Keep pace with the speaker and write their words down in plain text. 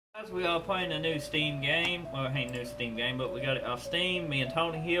We are playing a new Steam game. Well, it ain't a new Steam game, but we got it off Steam. Me and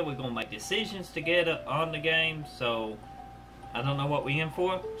Tony here, we're gonna make decisions together on the game. So I don't know what we in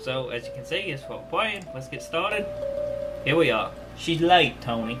for. So as you can see, it's what we're playing. Let's get started. Here we are. She's late,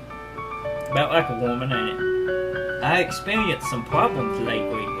 Tony. About like a woman, ain't it? I experienced some problems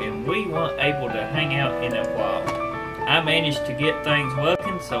lately, and we weren't able to hang out in a while. I managed to get things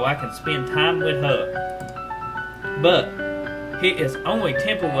working so I can spend time with her. But it is only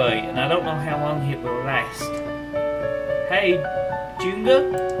temporary, and I don't know how long it will last. Hey,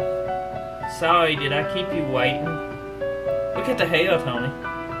 Jung? Sorry, did I keep you waiting? Look at the hair, Tony.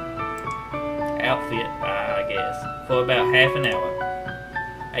 Outfit, I guess, for about half an hour.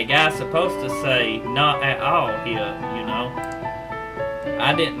 A guy's supposed to say not at all here, you know.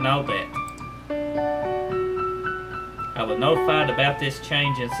 I didn't know that. I was notified about this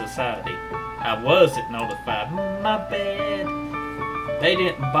change in society. I wasn't notified. My bad. They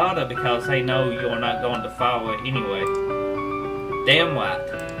didn't bother because they know you're not going to follow it anyway. Damn right.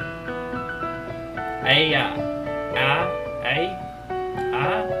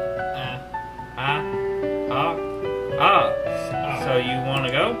 So you want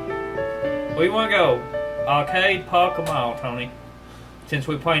to go? Where you want to go? Arcade, park, or mall, Tony? Since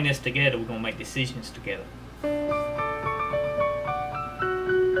we're playing this together, we're going to make decisions together.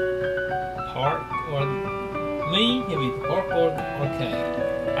 Park or me? It'd be the park or the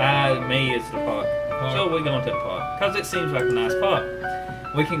arcade? Me is the park. So we're going to the park. Because it seems like a nice park.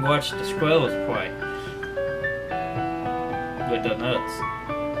 We can watch the squirrels play. With the nuts.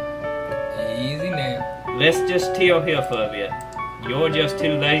 Easy now. Let's just chill here for a bit. You're just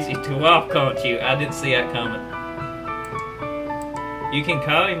too lazy to walk, aren't you? I didn't see that coming. You can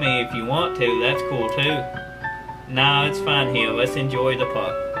carry me if you want to. That's cool too. Nah, it's fine here. Let's enjoy the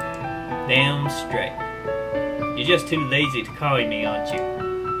park. Damn straight. You're just too lazy to carry me, aren't you?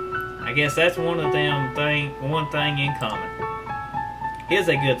 I guess that's one thing in common. Here's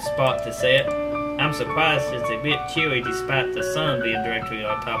a good spot to sit. I'm surprised it's a bit chilly despite the sun being directly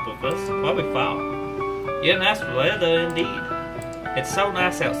on top of us. Probably fall. Yeah, nice weather indeed. It's so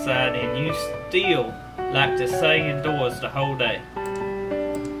nice outside and you still like to stay indoors the whole day.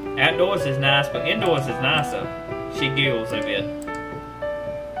 Outdoors is nice, but indoors is nicer. She giggles a bit.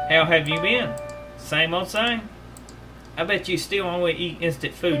 How have you been? Same old same? I bet you still only eat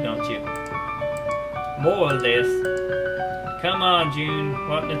instant food, don't you? More or less. Come on, June.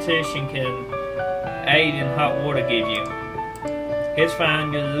 What nutrition can aid in hot water give you? It's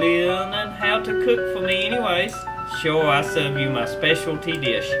fine. You're learning how to cook for me anyways. Sure, I serve you my specialty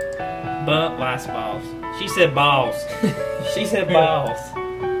dish. Burnt rice balls. She said balls. She said balls.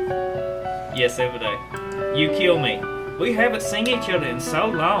 Yes, every day. You kill me. We haven't seen each other in so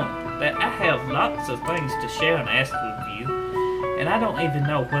long that I have lots of things to share and ask of you, and I don't even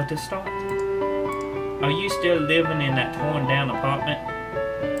know where to start. Are you still living in that torn down apartment?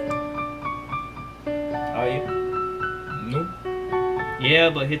 Are you? Nope.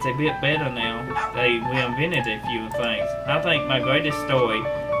 Yeah, but it's a bit better now. They reinvented a few things. I think my greatest story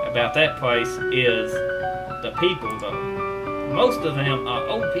about that place is the people, though. Most of them are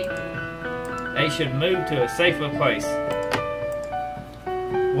old people. They should move to a safer place.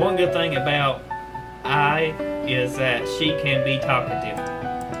 One good thing about I is that she can be talkative.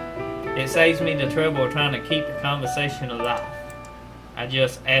 It saves me the trouble of trying to keep the conversation alive. I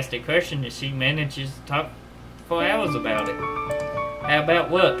just asked a question and she manages to talk for hours about it. How about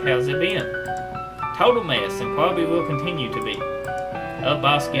work? How's it been? Total mess, and probably will continue to be. Our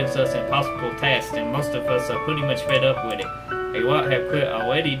boss gives us impossible tasks and most of us are pretty much fed up with it. A lot have quit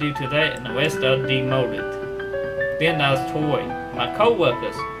already due to that, and the rest are demoted. Then there's Troy, my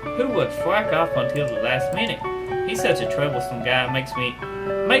co-workers, who would slack off until the last minute. He's such a troublesome guy, makes me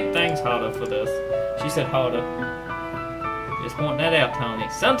make things harder for us. She said harder. Just pointing that out, Tony.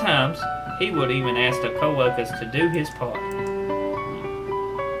 Sometimes he would even ask the co-workers to do his part.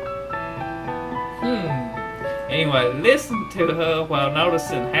 Anyway, listen to her while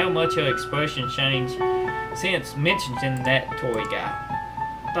noticing how much her expression changed since mentioning that toy guy.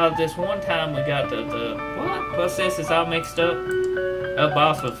 Thought this one time we got the processes all mixed up. Her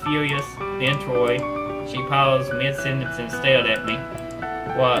boss was furious, then Troy. She paused mid-sentence and stared at me.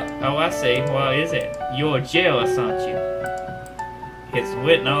 What? Oh, I see. What is it? You're jealous, aren't you? It's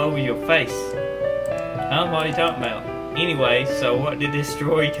written all over your face. What are you talking about? Anyway, so what did this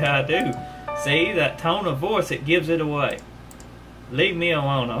Troy guy do? See, that tone of voice, it gives it away. Leave me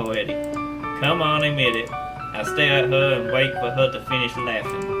alone already. Come on, admit it. I stare at her and wait for her to finish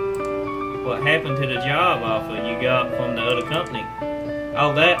laughing. What happened to the job offer you got from the other company?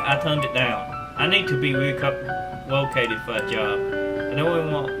 Oh, that, I turned it down. I need to be relocated for a job. I know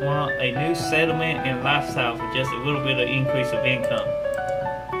we want a new settlement and lifestyle for just a little bit of increase of income.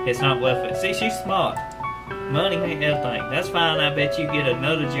 It's not worth it. See, she's smart. Money ain't everything. That's fine. I bet you get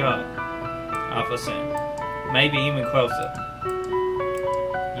another job off of soon. Maybe even closer.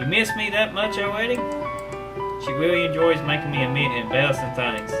 You miss me that much already? She really enjoys making me a mint and bells and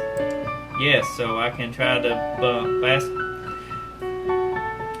things. Yes, so I can try to bump fast.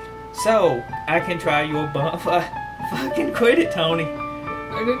 So I can try your bump. Fucking quit it, Tony.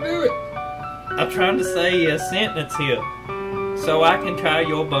 I didn't do it. I'm trying to say a sentence here. So I can try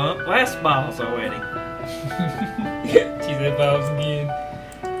your bump last balls already. She said balls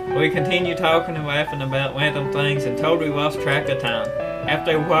again. We continue talking and laughing about random things and totally lost track of time.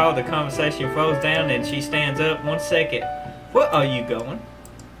 After a while, the conversation flows down and she stands up. 1 second. Where are you going?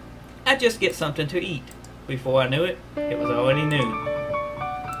 I just get something to eat. Before I knew it, it was already noon.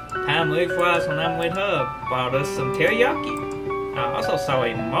 Time really flies when I'm with her. Bought us some teriyaki. I also saw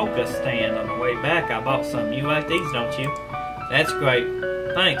a mocha stand on the way back. I bought some. You like these, don't you? That's great.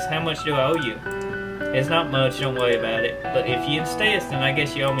 Thanks. How much do I owe you? It's not much, don't worry about it. But if you insist, then I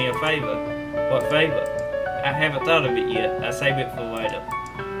guess you owe me a favor. What favor? I haven't thought of it yet. I save it for later.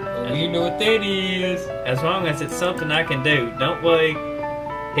 Oh, you know what that is. As long as it's something I can do. Don't worry.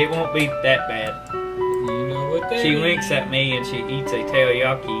 It won't be that bad. You know what that is. She winks at me and she eats a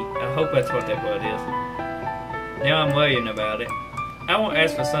teriyaki. I hope that's what that word is. Now I'm worrying about it. I won't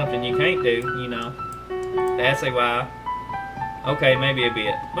ask for something you can't do, you know. That's a lie. Okay, maybe a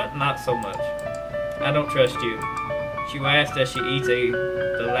bit, but not so much. I don't trust you. She laughs as she eats the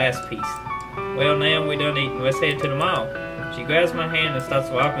last piece. Well, now we're done eating. Let's head to the mall. She grabs my hand and starts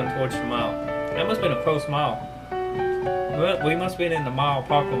walking towards the mall. That must have been a close mall. Well, we must have been in the mall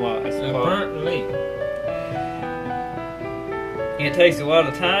parking lot, I suppose. Apparently. It takes a lot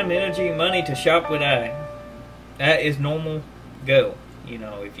of time, energy, money to shop with I. That is normal girl. You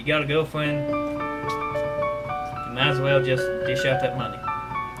know, if you got a girlfriend, you might as well just dish out that money.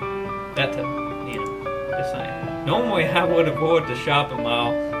 That too. Just saying. Normally I would avoid the shopping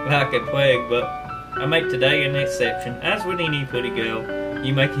mall like a plague, but I make today an exception. As with any pretty girl,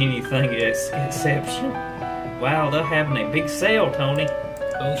 you make anything an exception. Wow, they're having a big sale, Tony.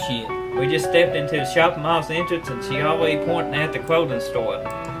 Oh shit. We just stepped into the shopping mall's entrance and she already pointing at the clothing store.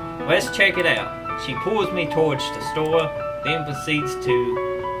 Let's check it out. She pulls me towards the store, then proceeds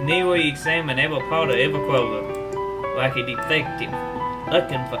to nearly examine every part of every clothing, like a detective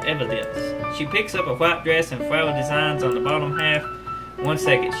looking for evidence. She picks up a white dress and flower designs on the bottom half. 1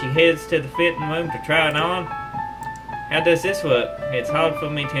 second, she heads to the fitting room to try it on. How does this look? It's hard for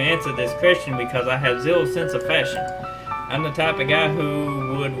me to answer this question because I have zero sense of fashion. I'm the type of guy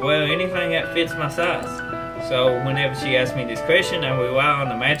who would wear anything that fits my size. So whenever she asks me this question, I rely on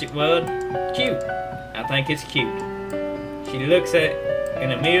the magic word, cute. I think it's cute. She looks at it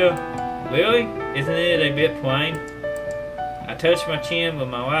in a mirror. Really? Isn't it a bit plain? I touch my chin with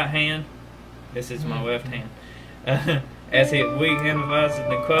my right hand. This is my left hand. As it re-emphasizes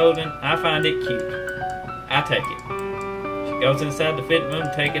the clothing, I find it cute. I take it. She goes inside the fitting room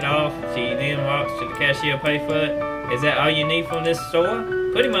to take it off. She then walks to the cashier to pay for it. Is that all you need from this store?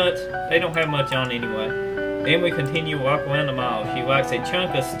 Pretty much. They don't have much on anyway. Then we continue to walk around the mall. She likes a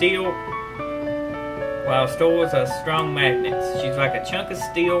chunk of steel, while stores are strong magnets. She's like a chunk of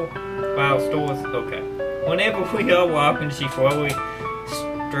steel, while stores... Okay. Whenever we are walking, she slowly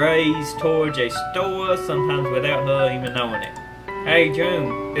strays towards a store, sometimes without her even knowing it. Hey,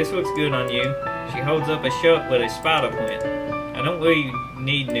 Jung, this looks good on you. She holds up a shirt with a spider print. I don't really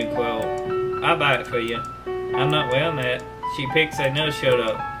need new clothes. I'll buy it for you. I'm not wearing that. She picks another shirt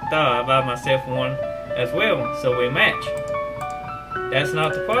up. Duh, I buy myself one as well, so we match. That's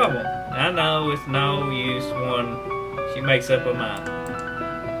not the problem. I know it's no use one. She makes up her mind.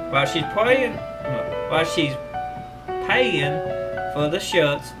 While she's paying for the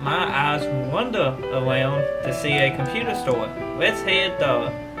shirts, my eyes wander around to see a computer store. Let's head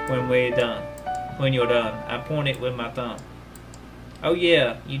there when we're done. When you're done, I point it with my thumb. Oh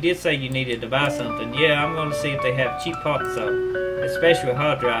yeah, you did say you needed to buy something. Yeah, I'm going to see if they have cheap parts though, especially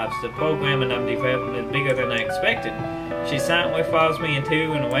hard drives. The programming I'm developing is bigger than I expected. She silently follows me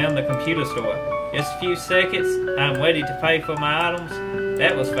into and around the computer store. Just a few seconds, I'm ready to pay for my items.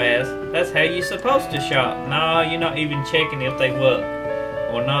 That was fast. That's how you're supposed to shop. No, you're not even checking if they work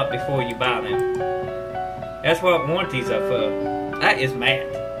or not before you buy them. That's what warranties are for. That is mad.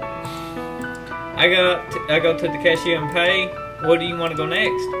 I go to the cashier and pay. Where do you want to go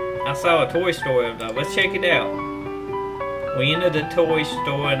next? I saw a toy store though. Let's check it out. We enter the toy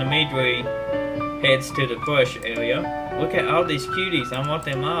store and immediately heads to the plush area. Look at all these cuties. I want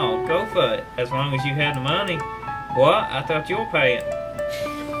them all. Go for it. As long as you have the money. What? I thought you were paying.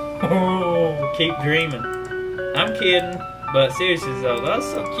 Oh. Keep dreaming. I'm kidding, but seriously though, that's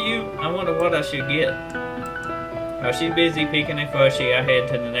so cute. I wonder what I should get. While she's busy picking and fussy, I head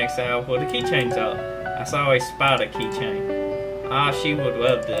to the next aisle where the keychains are. I saw a spider keychain. Ah, she would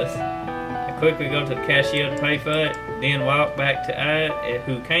love this. I quickly go to the cashier to pay for it, then walk back to Ed,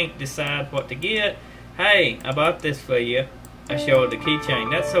 who can't decide what to get. Hey, I bought this for you. I show her the keychain.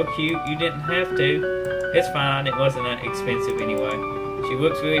 That's so cute, you didn't have to. It's fine, it wasn't that expensive anyway. She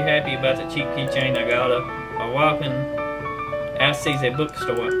looks really happy about the cheap keychain I got her. While walking, I sees a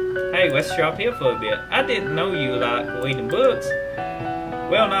bookstore. Hey, let's shop here for a bit. I didn't know you like reading books.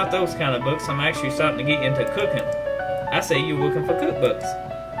 Well, not those kind of books. I'm actually starting to get into cooking. I see you're looking for cookbooks.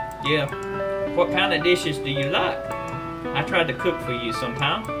 Yeah. What kind of dishes do you like? I tried to cook for you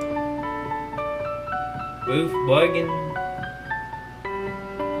sometime. Boof, boigan.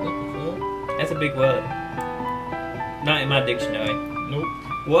 That's a big word. Not in my dictionary. Nope.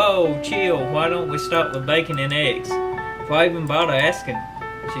 Whoa, chill. Why don't we start with bacon and eggs? Why even bother asking?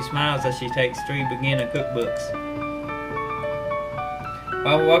 She smiles as she takes 3 beginner cookbooks.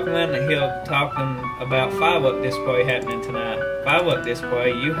 While we're walking around the hill talking about firework display happening tonight. Firework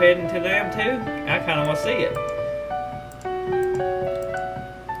display? You heading to them too? I kinda wanna see it.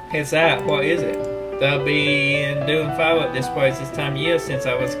 It's that. What is it? They'll be doing firework displays this time of year since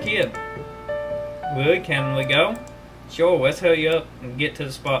I was a kid. Really? Can we go? Sure, let's hurry up and get to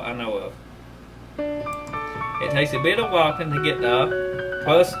the spot I know of. It takes a bit of walking to get there,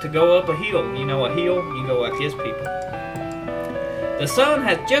 plus to go up a hill. You know a hill? You go like this, people. The sun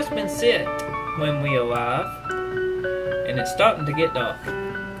has just been set when we arrive, and it's starting to get dark.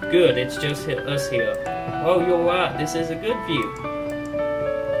 Good, it's just us here. Oh, you're right, this is a good view.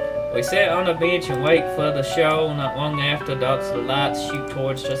 We sit on a bench and wait for the show. Not long after, dots of the lights shoot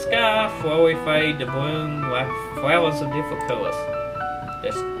towards the sky, slowly fade to bloom like flowers of different colors.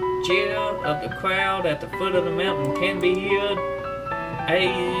 The cheer of the crowd at the foot of the mountain can be heard.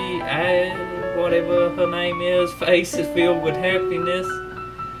 Whatever her name is, face is filled with happiness.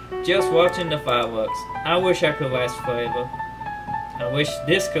 Just watching the fireworks. I wish I could last forever. I wish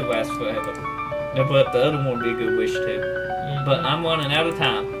this could last forever. But the other one would be a good wish too. But I'm running out of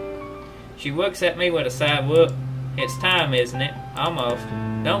time. She looks at me with a side look. It's time, isn't it? Almost.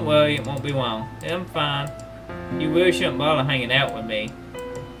 Don't worry, it won't be long. I'm fine. You really shouldn't bother hanging out with me.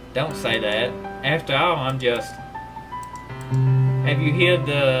 Don't say that. After all, I'm just... Have you heard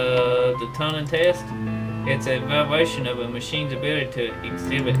the Turing test? It's an evaluation of a machine's ability to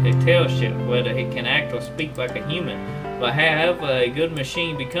exhibit intelligence, whether it can act or speak like a human. But however a good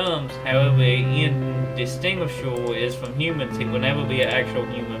machine becomes, however indistinguishable it is from humans, it will never be an actual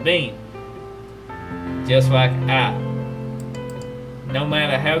human being. Just like I. No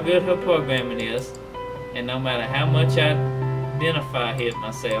matter how good her programming is, and no matter how much I identify it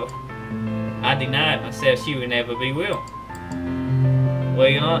myself, I deny it myself, she will never be real.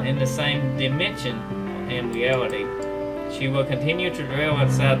 We aren't in the same dimension in reality. She will continue to dwell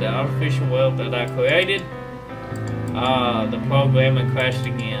inside the artificial world that I created. The programming crashed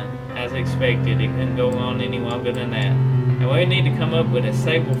again. As expected, it couldn't go on any longer than that. And we need to come up with a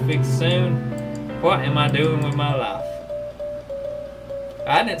stable fix soon. What am I doing with my life?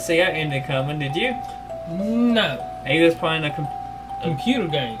 I didn't see that ending coming, did you? No. He was playing a computer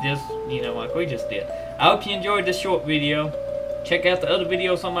game. Just, you know, like we just did. I hope you enjoyed this short video. Check out the other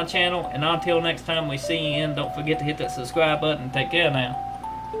videos on my channel, and until next time we see you in, don't forget to hit that subscribe button. Take care now.